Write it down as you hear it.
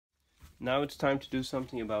Now it's time to do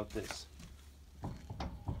something about this.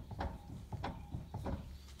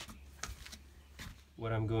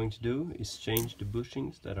 What I'm going to do is change the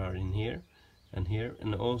bushings that are in here,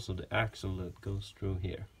 and also the axle that goes through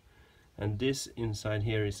here. And this inside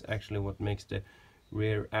here is actually what makes the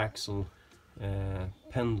rear axle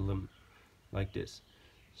pendulum like this.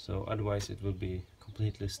 So otherwise it will be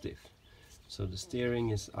completely stiff. So the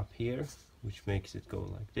steering is up here, which makes it go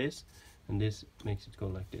like this, and this makes it go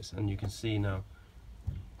like this. And you can see now,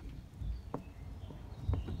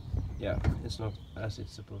 yeah, it's not as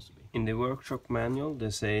it's supposed to be. In the workshop manual they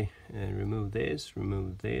say remove this,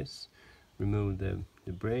 remove this, remove the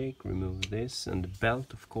brake, remove this, and the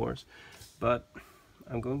belt, of course. But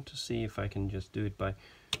I'm going to see if I can just do it by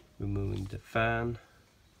removing the fan,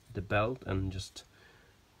 the belt, and just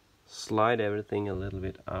slide everything a little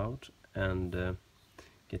bit out and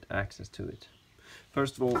get access to it.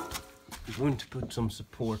 First of all, I'm going to put some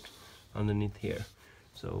support underneath here.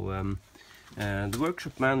 So the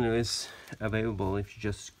workshop manual is available if you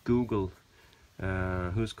just Google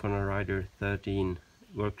Husqvarna Rider 13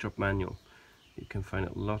 workshop manual. You can find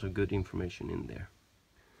a lot of good information in there.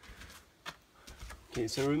 Okay,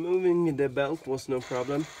 so removing the belt was no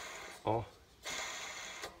problem. Oh,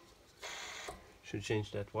 should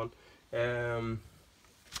change that one.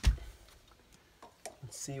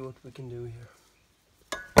 Let's see what we can do here.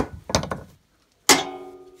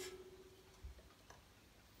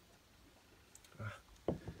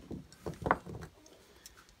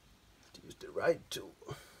 Use the right tool.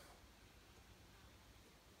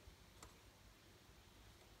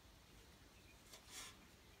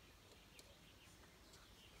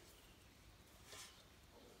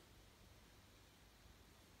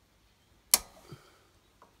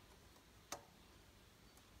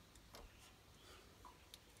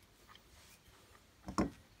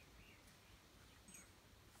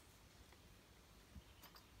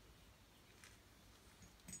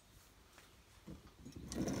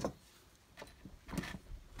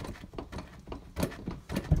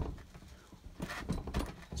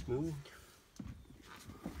 Moving.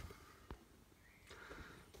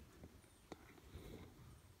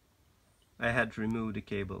 I had to remove the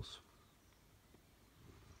cables.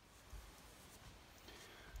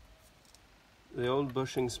 The old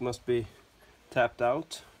bushings must be tapped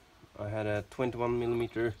out. I had a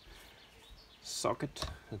 21mm socket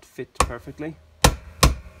that fit perfectly.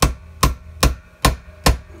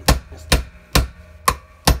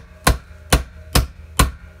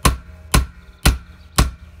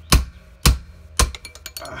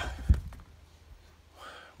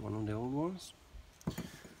 One of the old ones.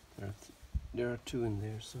 There are two in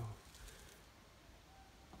there, so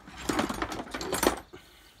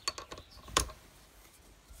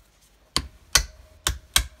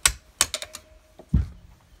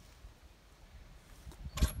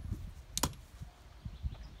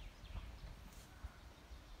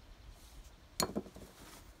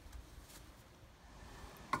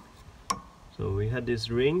we had this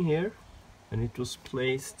ring here, and it was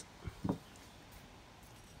placed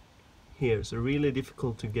here, so really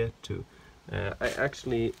difficult to get to. I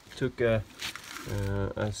actually took a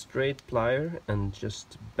straight plier and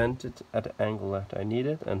just bent it at the angle that I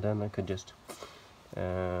needed, and then I could just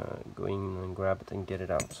go in and grab it and get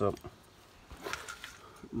it out. So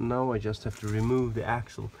now I just have to remove the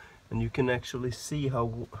axle, and you can actually see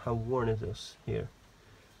how worn it is here.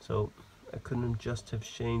 So I couldn't just have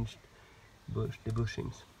changed the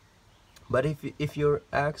bushings. But if your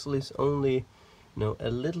axle is only a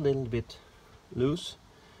little bit loose,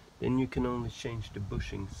 then you can only change the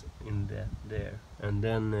bushings in there, and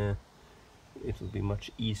then it will be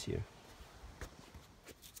much easier.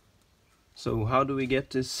 So how do we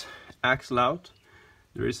get this axle out?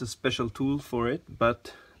 There is a special tool for it,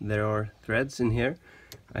 but there are threads in here.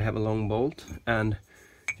 I have a long bolt and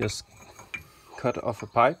just cut off a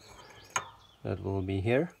pipe that will be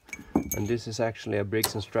here. And this is actually a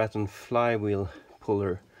Briggs & Stratton flywheel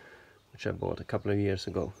puller, which I bought a couple of years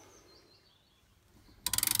ago.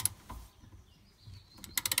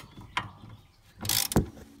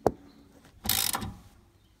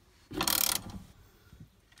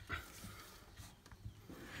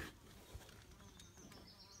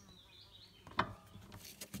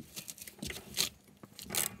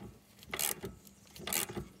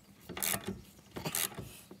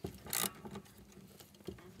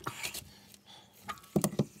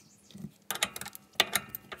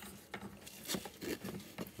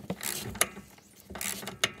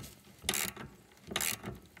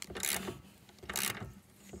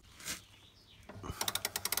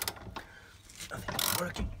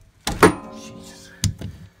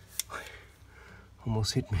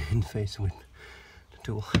 almost hit me in the face with the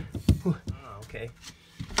tool. Okej.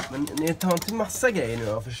 Men ni tar inte massa grejer nu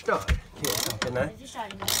och förstör saker, nej? Vi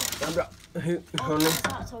förstörde mycket. Ja, bra. Hur har ni? Och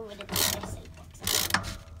så tog vi det på recept också.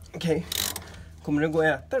 Okej. Kommer det gå att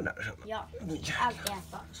äta det där sen? Ja, allt är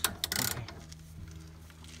ätbart.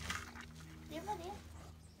 Det var det.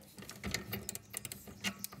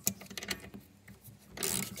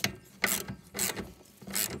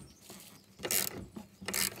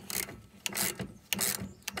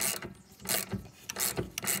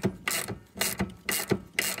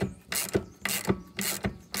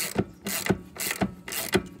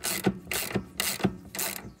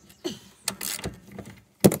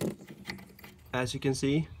 As you can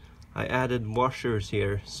see, I added washers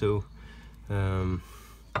here, so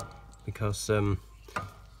because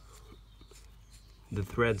the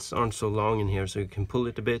threads aren't so long in here, so you can pull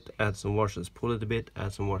it a bit, add some washers, pull it a bit,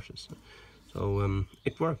 add some washers. So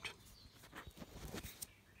it worked.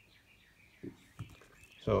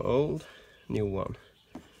 So old, new one,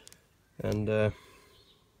 and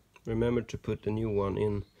remember to put the new one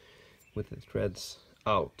in with the threads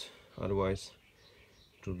out, otherwise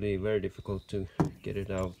it will be very difficult to get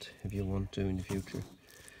it out if you want to in the future.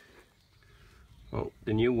 Oh,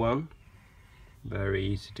 the new one, very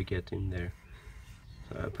easy to get in there.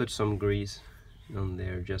 So I put some grease on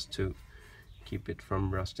there just to keep it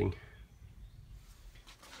from rusting.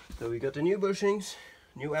 So we got the new bushings,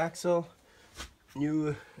 new axle,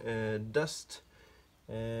 new dust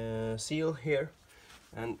seal here,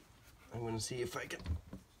 and I'm gonna see if I can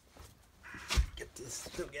get this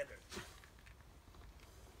together.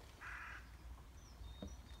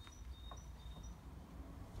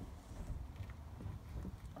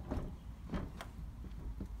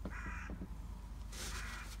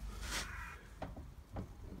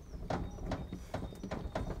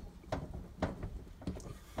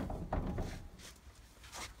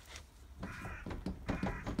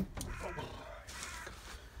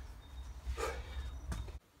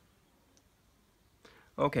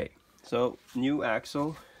 Okay, so new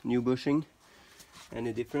axle, new bushing.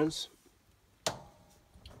 Any difference?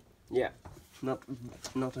 Yeah,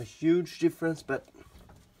 not a huge difference, but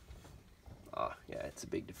yeah, it's a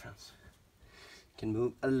big difference. Can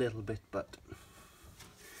move a little bit, but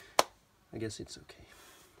I guess it's okay.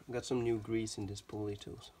 I've got some new grease in this pulley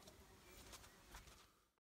too. So.